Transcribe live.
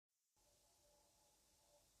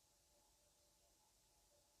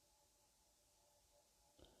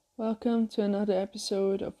Welcome to another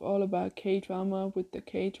episode of All About K-Drama with the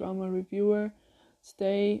Kdrama Reviewer.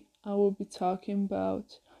 Today I will be talking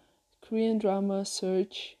about Korean drama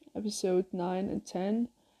Search episode 9 and 10.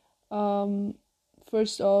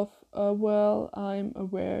 First off, I'm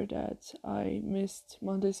aware that I missed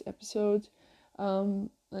Monday's episode,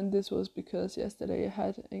 and this was because yesterday I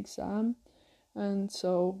had an exam, and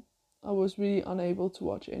so I was really unable to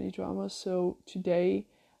watch any drama. So today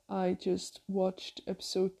I just watched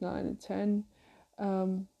episode 9 and 10,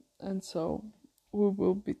 and so we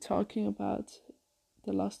will be talking about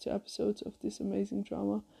the last two episodes of this amazing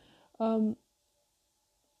drama. I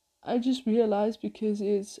just realized because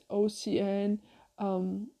it's OCN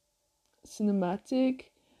cinematic,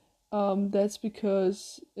 that's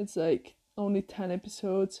because it's like only 10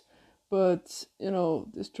 episodes, but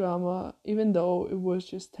this drama, even though it was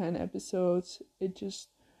just 10 episodes, it's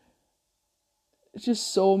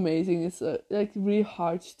just so amazing. It's like really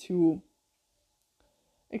hard to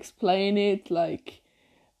explain it, like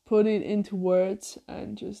put it into words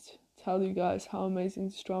and just tell you guys how amazing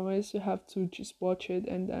this drama is. You have to just watch it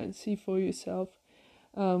and then see for yourself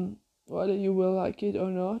whether you will like it or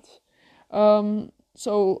not.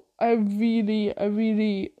 So I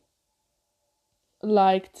really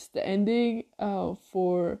liked the ending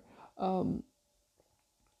for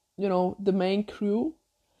the main crew.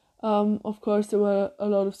 Of course there were a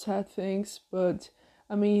lot of sad things, but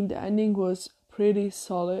I mean the ending was pretty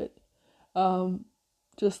solid.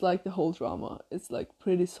 Just like the whole drama, it's like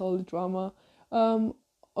pretty solid drama.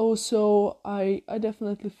 Also I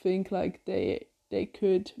definitely think like they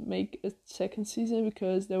could make a second season,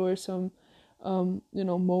 because there were some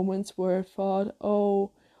moments where I thought,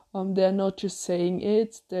 they're not just saying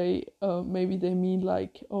it, they maybe they mean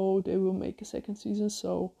like, they will make a second season.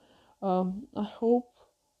 So I hope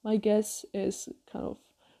my guess is kind of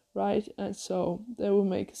right, and so they will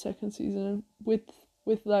make a second season with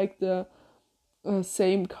like the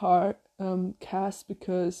same cast,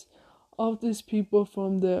 because of these people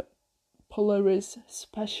from the Polaris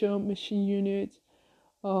Special Machine Unit.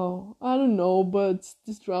 I don't know, but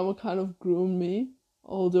this drama kind of grew on me,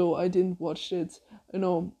 although I didn't watch it,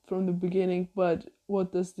 from the beginning. But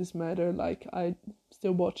what does this matter? Like, I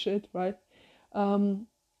still watch it, right?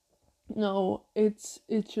 No, it's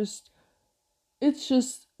just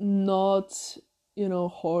not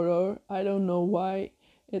horror. I don't know why.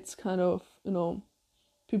 It's kind of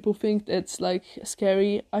people think it's like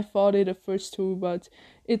scary. I thought it at first too, but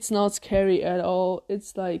it's not scary at all.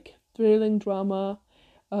 It's like thrilling drama,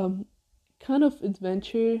 kind of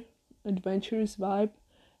adventurous vibe.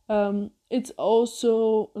 It's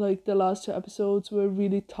also like the last two episodes were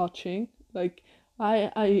really touching. Like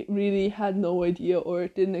I really had no idea or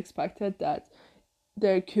didn't expect that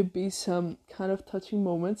there could be some kind of touching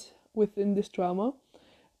moments within this drama.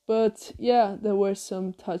 But yeah, there were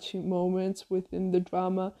some touching moments within the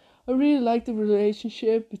drama. I really liked the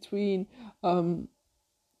relationship between the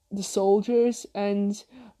soldiers and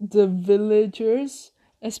the villagers,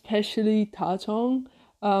 especially Tatong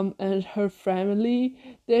and her family.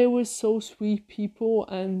 They were so sweet people,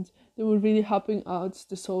 and they were really helping out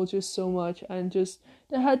the soldiers so much, and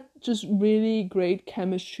they had just really great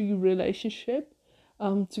chemistry relationship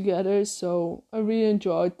together. So I really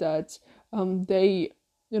enjoyed that. They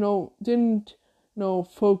didn't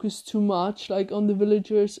focus too much like on the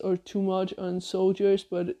villagers or too much on soldiers,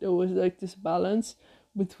 but there was like this balance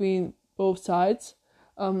between both sides.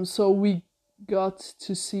 So we got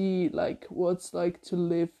to see like what's like to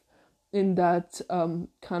live in that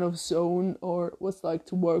kind of zone, or what's like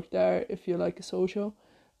to work there if you're like a social.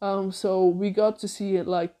 So we got to see it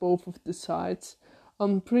like both of the sides.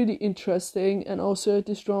 Pretty interesting, and also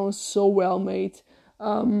this drama is so well made.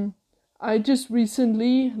 I just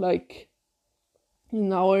recently, like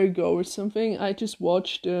an hour ago or something, I just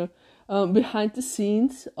watched the behind the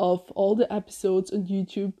scenes of all the episodes on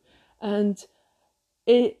YouTube, and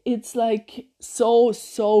it's like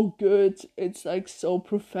so good. It's like so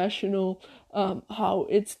professional. How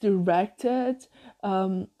it's directed.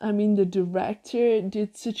 I mean, the director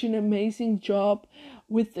did such an amazing job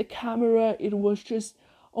with the camera. It was just,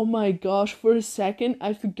 oh my gosh! For a second,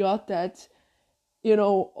 I forgot that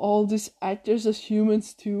all these actors as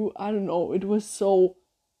humans too. I don't know, it was so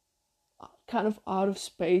kind of out of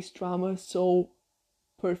space drama, so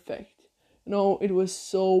perfect. It was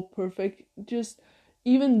so perfect. Just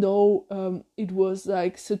even though it was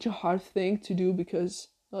like such a hard thing to do, because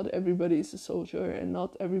not everybody is a soldier and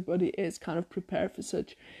not everybody is kind of prepared for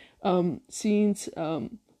such scenes,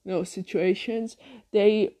 situations.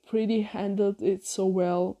 They pretty handled it so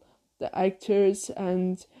well, the actors,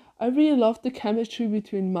 and I really love the chemistry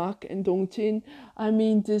between Mak and Dongtin. I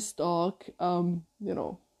mean, this dog,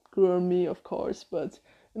 grew on me, of course, but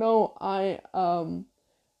I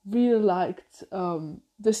really liked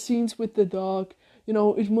the scenes with the dog.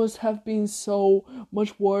 It must have been so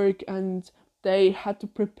much work, and they had to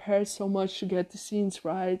prepare so much to get the scenes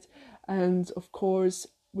right. And of course,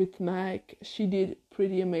 with Meg, she did a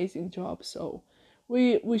pretty amazing job. So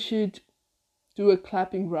we should do a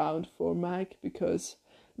clapping round for Meg, because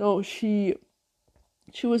no, she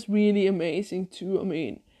was really amazing too. I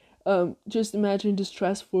mean, just imagine the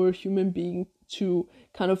stress for a human being to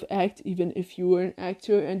kind of act, even if you were an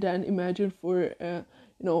actor, and then imagine for a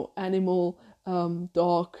animal,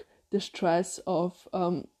 dog, the stress of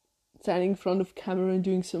standing in front of camera and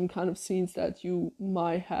doing some kind of scenes that you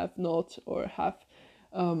might have not or have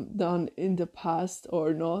done in the past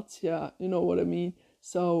or not. Yeah, you know what I mean.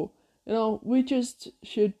 So we just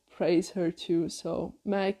should praise her too. So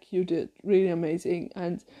Meg, you did really amazing.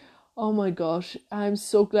 And oh my gosh, I'm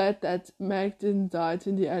so glad that Meg didn't die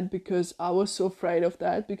in the end, because I was so afraid of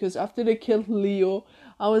that. Because after they killed Leo,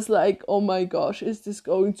 I was like, oh my gosh, is this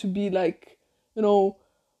going to be like,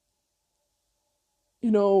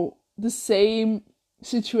 the same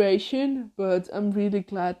situation? But I'm really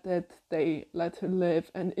glad that they let her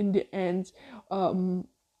live. And in the end,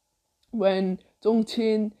 when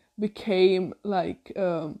Dongtin became like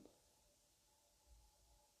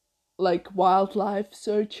wildlife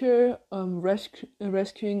searcher,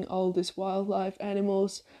 rescuing all these wildlife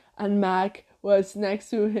animals, and Mac was next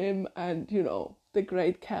to him, and the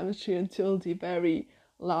great chemistry until the very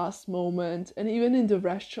last moment. And even in the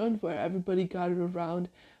restaurant where everybody gathered around,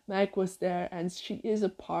 Mac was there, and she is a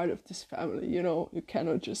part of this family. You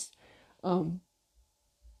cannot just do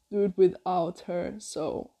it without her.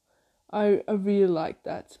 So I really like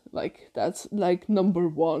that. Like, that's like number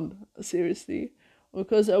one, seriously.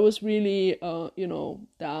 Because I was really,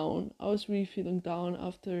 down. I was really feeling down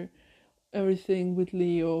after everything with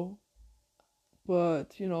Leo.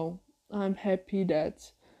 But, I'm happy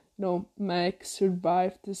that, Meg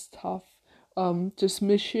survived this tough just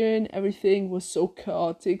mission. Everything was so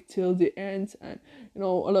chaotic till the end. And, a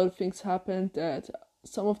lot of things happened that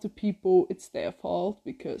some of the people, it's their fault,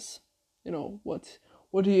 because,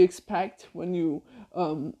 what do you expect when you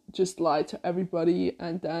just lie to everybody,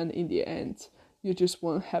 and then in the end you just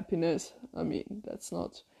want happiness? I mean, that's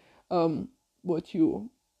not what you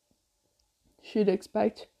should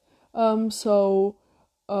expect.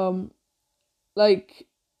 Like,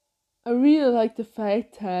 I really like the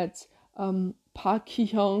fact that Park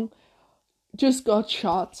Ki-hyung just got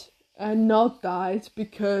shot and not died,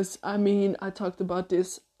 because I mean, I talked about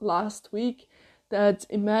this last week, that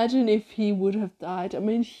imagine if he would have died. I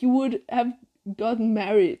mean, he would have gotten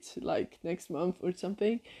married like next month or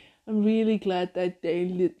something. I'm really glad that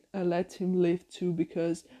they let him live too,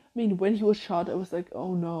 because I mean, when he was shot, I was like,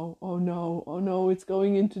 oh no, oh no, oh no, it's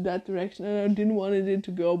going into that direction, and I didn't want it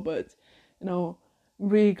to go. But I'm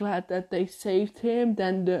really glad that they saved him.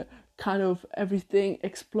 Then the kind of everything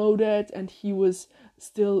exploded, and he was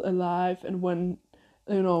still alive. And when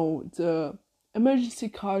the emergency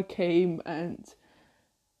car came and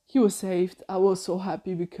he was saved, I was so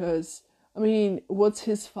happy, because I mean, what's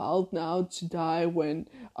his fault now to die when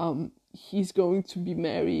he's going to be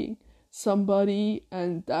marrying somebody,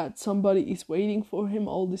 and that somebody is waiting for him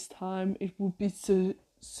all this time? It would be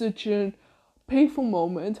such a painful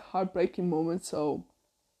moment, heartbreaking moment. So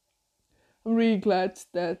I'm really glad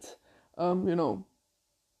that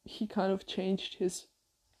he kind of changed his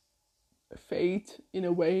fate in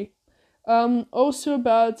a way. Also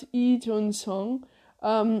about Lee Jun-sung,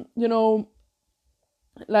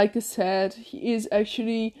 like I said, he is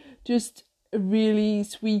actually just a really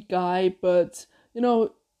sweet guy, but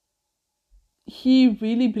he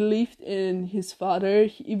really believed in his father.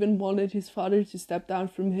 He even wanted his father to step down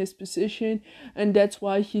from his position, and that's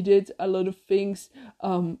why he did a lot of things,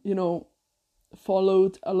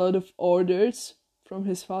 followed a lot of orders from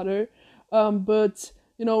his father. But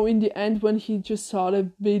in the end, when he just saw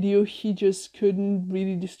the video, he just couldn't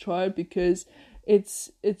really destroy it, because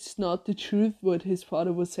it's not the truth what his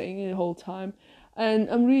father was saying the whole time. And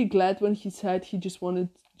I'm really glad when he said he just wanted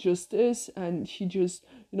justice, and he just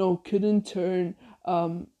couldn't turn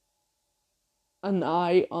an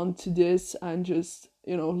eye onto this, and just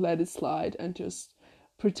let it slide and just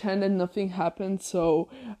pretend that nothing happened. So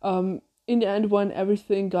in the end, when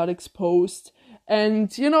everything got exposed,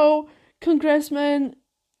 and Congressman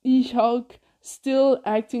Lee Hyuk still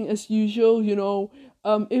acting as usual,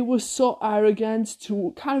 it was so arrogant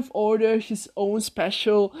to kind of order his own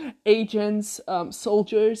special agents,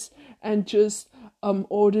 soldiers, and just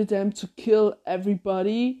order them to kill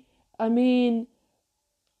everybody. I mean,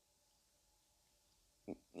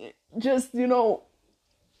 just, I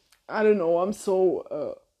don't know, I'm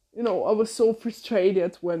so, I was so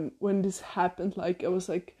frustrated when this happened. Like, I was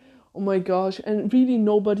like, oh my gosh, and really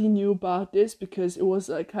nobody knew about this because it was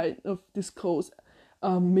like kind of disclosed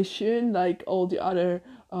mission. Like, all the other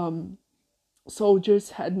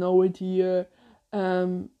soldiers had no idea.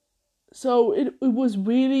 So it was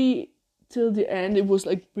really, till the end, it was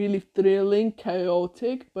like really thrilling,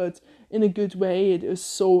 chaotic, but in a good way. It was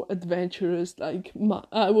so adventurous. Like,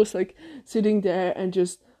 I was like sitting there and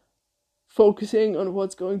just focusing on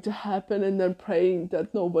what's going to happen and then praying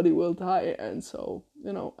that nobody will die. And so,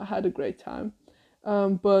 I had a great time.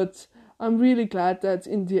 But I'm really glad that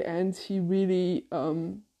in the end he really,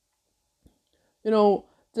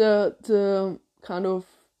 the kind of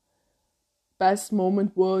best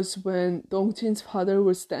moment was when Dongtin's father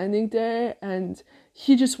was standing there and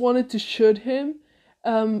he just wanted to shoot him.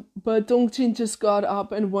 But Dongtin just got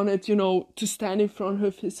up and wanted, to stand in front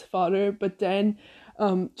of his father. But then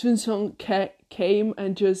Junsung came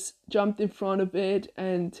and just jumped in front of it,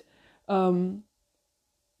 and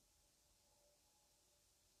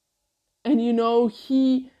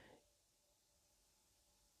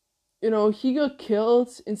he got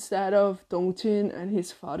killed instead of Dongtin and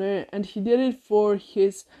his father, and he did it for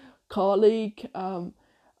his colleague,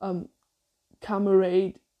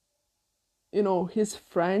 comrade, his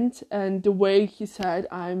friend. And the way he said,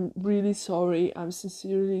 I'm really sorry, I'm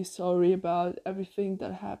sincerely sorry about everything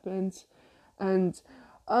that happened. And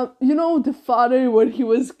the father, when he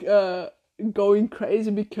was going crazy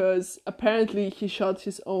because apparently he shot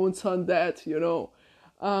his own son dead,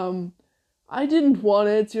 I didn't want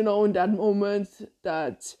it, in that moment,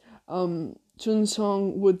 that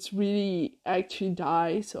Junsung would really actually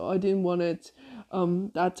die. So I didn't want it,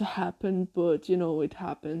 that to happen, but it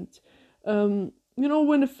happened. When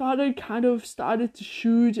the father kind of started to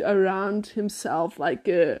shoot around himself like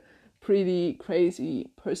a pretty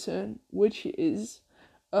crazy person, which he is,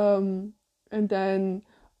 and then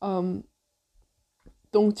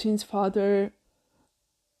Dongtin's father,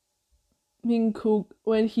 Mingku,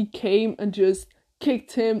 when he came and just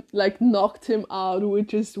kicked him, like knocked him out with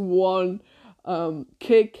just one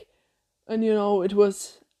kick, and it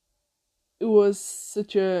was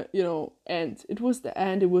such a end. It was the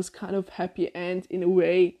end. It was kind of happy end in a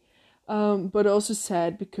way, but also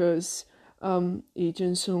sad because Lee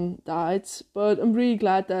Jin-sung died. But I'm really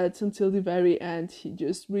glad that until the very end he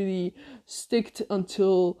just really sticked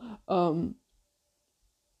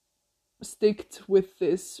with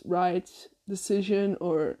this right decision,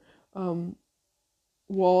 or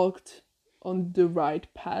walked on the right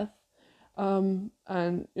path, and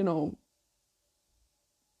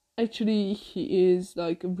actually he is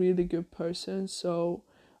like a really good person. So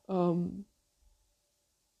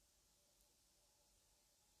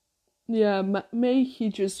may he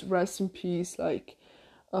just rest in peace. Like,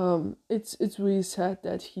 it's really sad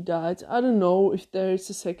that he died. I don't know if there's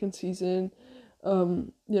a second season.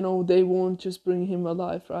 They won't just bring him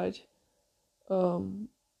alive, right?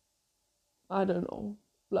 I don't know.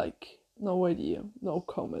 Like, no idea, no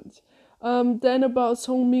comment. Then about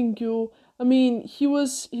Song Mingyu, I mean, he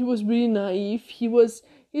was really naive.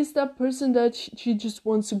 He's that person that she just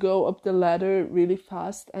wants to go up the ladder really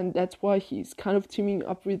fast, and that's why he's kind of teaming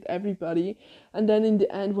up with everybody. And then in the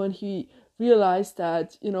end, when he realized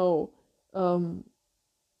that,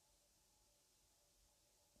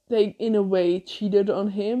 they in a way cheated on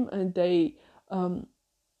him, and they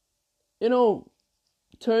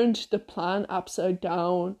turned the plan upside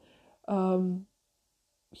down,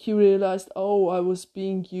 he realized, oh, I was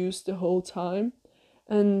being used the whole time.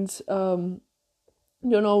 And when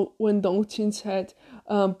Dongqin said,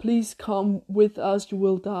 please come with us, you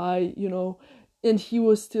will die, and he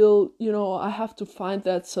was still, I have to find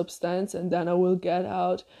that substance and then I will get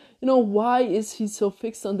out. Why is he so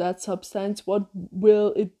fixed on that substance? What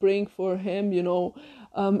will it bring for him,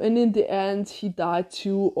 and in the end he died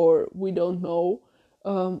too, or we don't know,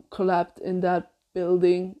 collapsed in that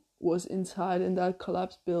building, was inside in that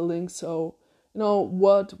collapsed building. So,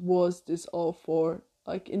 what was this all for?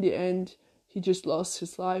 Like, in the end, he just lost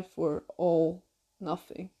his life for all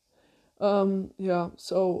nothing.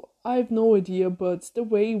 So I have no idea, but the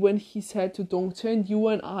way when he said to Dongchen, you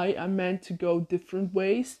and I are meant to go different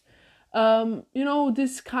ways,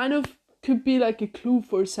 this kind of could be like a clue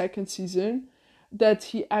for a second season, that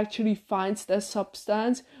he actually finds that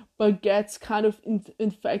substance, but gets kind of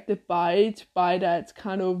infected by it, by that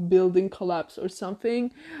kind of building collapse or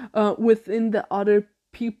something, within the other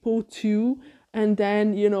people too. And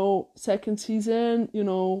then, second season,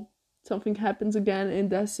 something happens again in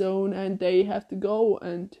that zone and they have to go.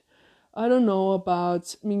 And I don't know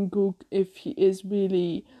about Minguk if he is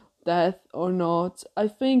really dead or not. I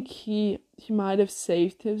think he might have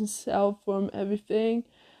saved himself from everything,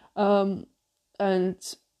 um, and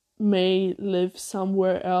may live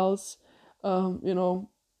somewhere else. You know,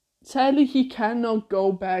 sadly he cannot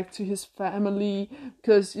go back to his family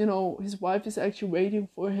because you know his wife is actually waiting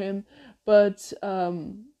for him. But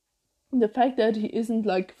the fact that he isn't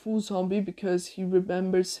like full zombie because he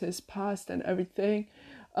remembers his past and everything,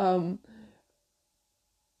 um,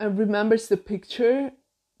 and remembers the picture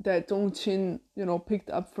that Dongqin, you know, picked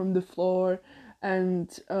up from the floor, and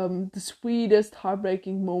the sweetest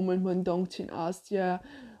heartbreaking moment when Dongqin asked, "Yeah,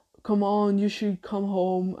 come on, you should come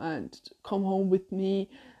home and come home with me."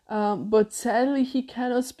 But sadly, he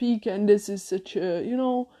cannot speak, and this is such a, you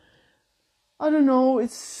know, I don't know,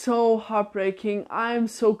 it's so heartbreaking. I'm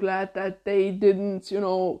so glad that they didn't, you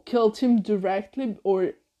know, kill him directly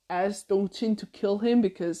or ask Dongqin to kill him,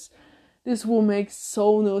 because this will make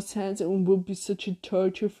so no sense and will be such a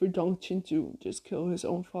torture for Dongqin to just kill his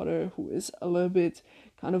own father, who is a little bit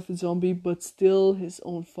kind of a zombie, but still his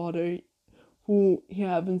own father, who he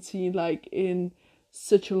haven't seen like in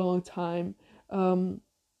such a long time.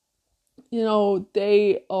 You know,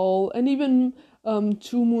 they all, and even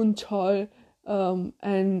Chu Moon Chol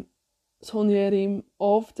and Son Yerim,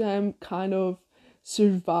 all of them kind of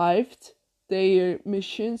survived their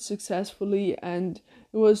mission successfully, and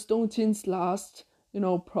it was Dongqin's last, you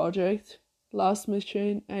know, project, last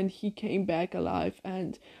mission, and he came back alive.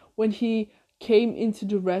 And when he came into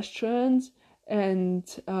the restaurant, and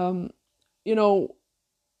you know,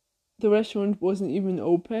 the restaurant wasn't even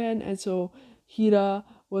open, and so Hira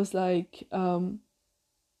was like,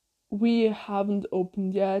 we haven't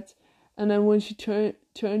opened yet. And then when she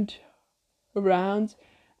turned around,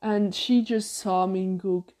 and she just saw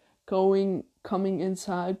Minguk coming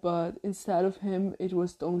inside, but instead of him it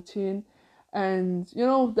was Dongqin. And you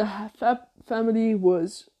know, the family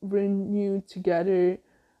was renewed together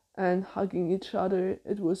and hugging each other.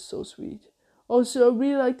 It was so sweet. Also, I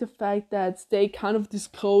really like the fact that they kind of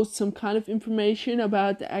disclosed some kind of information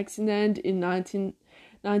about the accident in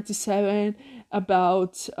 1997,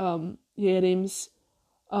 about Yerim's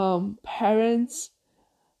parents,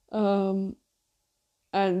 um,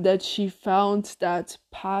 and that she found that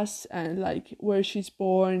pass and like where she's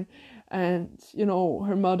born, and you know,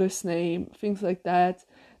 her mother's name, things like that,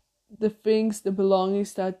 the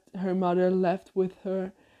belongings that her mother left with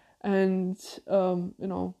her. And you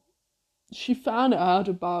know, she found out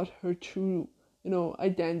about her true, you know,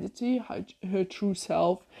 identity, her true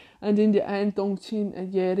self. And in the end, Dongqin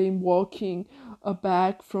and Yerim walking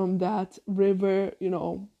back from that river, you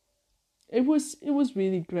know, it was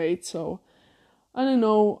really great. So I don't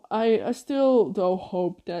know, I still though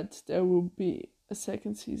hope that there will be a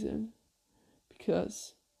second season,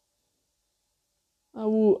 because I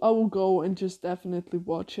will go and just definitely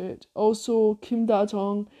watch it. Also, Kim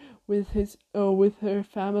Da-jong with her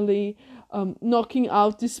family, knocking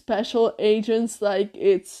out the special agents like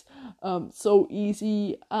it's so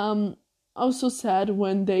easy. Also sad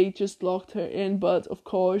when they just locked her in, but of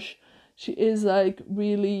course she is like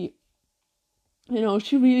really, you know,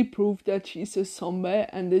 she really proved that she's a zombie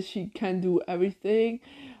and that she can do everything.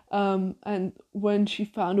 And when she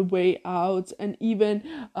found a way out, and even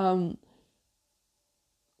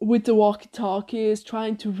with the walkie-talkies,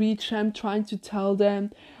 trying to reach them, trying to tell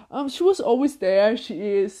them. She was always there. She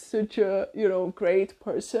is such a, you know, great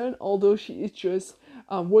person, although she is just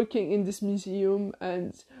working in this museum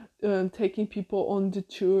and taking people on the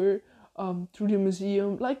tour through the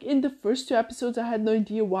museum. Like in the first 2 episodes, I had no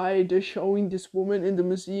idea why they're showing this woman in the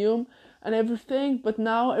museum and everything, but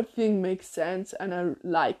now everything makes sense, and I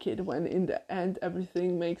like it when in the end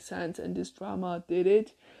everything makes sense, and this drama did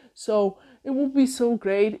it. So it would be so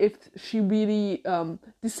great if she really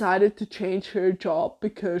decided to change her job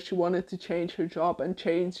because she wanted to change her job and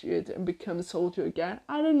change it and become a soldier again.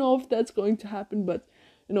 I don't know if that's going to happen, but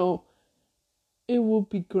you know, it would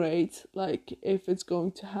be great, like if it's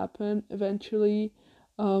going to happen eventually.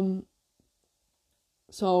 So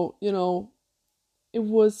you know, it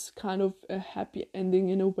was kind of a happy ending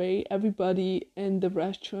in a way. Everybody in the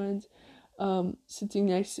restaurant sitting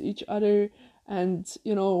next to each other, and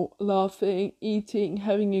you know, laughing, eating,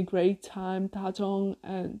 having a great time. Dajong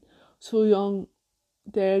and Soyoung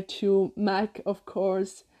there too, Mac of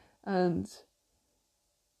course, and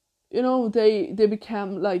you know, they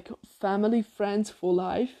became like family friends for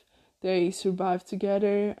life. They survived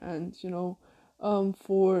together, and you know,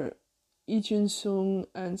 for Lee Jun Sung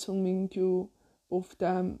and Song Min Kyu, both of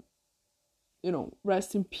them, you know,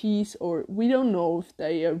 rest in peace, or we don't know if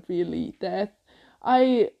they are really dead.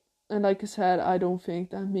 I and like I said, I don't think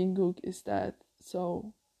that Mingook is dead.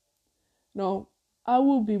 So no, I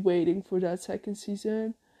will be waiting for that second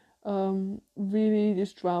season. Really,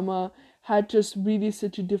 this drama had just really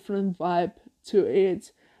such a different vibe to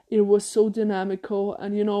it. It was so dynamical,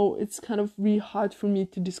 and it's kind of really hard for me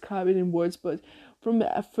to describe it in words, but from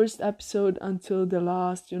the first episode until the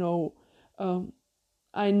last,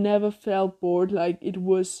 I never felt bored. Like, it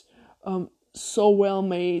was so well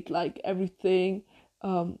made, like everything.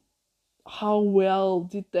 How well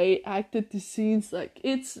did they acted the scenes? Like,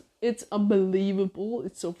 it's unbelievable.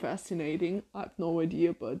 It's so fascinating. I have no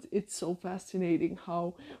idea, but it's so fascinating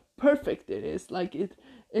how perfect it is. Like,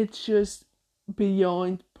 it's just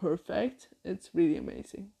beyond perfect. It's really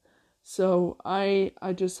amazing. So I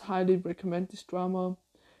just highly recommend this drama.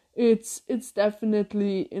 It's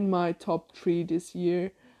definitely in my top 3 this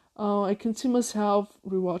year. I can see myself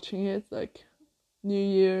rewatching it, like, New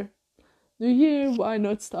Year. New Year, why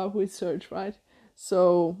not start with Search, right?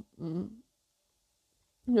 So, I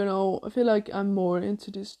feel like I'm more into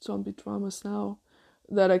these zombie dramas now,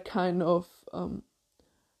 that I kind of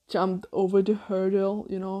jumped over the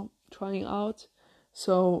hurdle, trying out.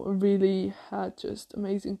 So really had just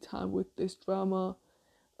amazing time with this drama.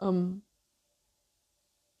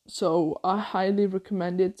 So I highly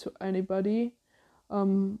recommend it to anybody.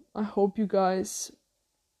 I hope you guys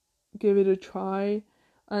give it a try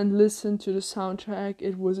and listen to the soundtrack.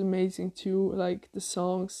 It was amazing too, like the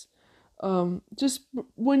songs. Just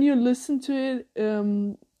when you listen to it,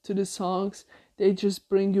 to the songs, they just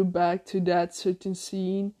bring you back to that certain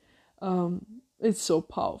scene. It's so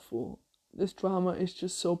powerful. This drama is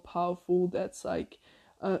just so powerful. That's like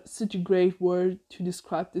such a great word to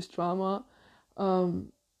describe this drama.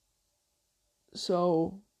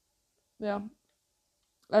 So yeah,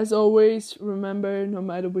 as always, remember, no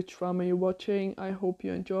matter which drama you're watching, I hope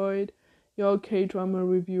you enjoyed. Your Kdrama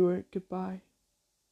Reviewer. Goodbye.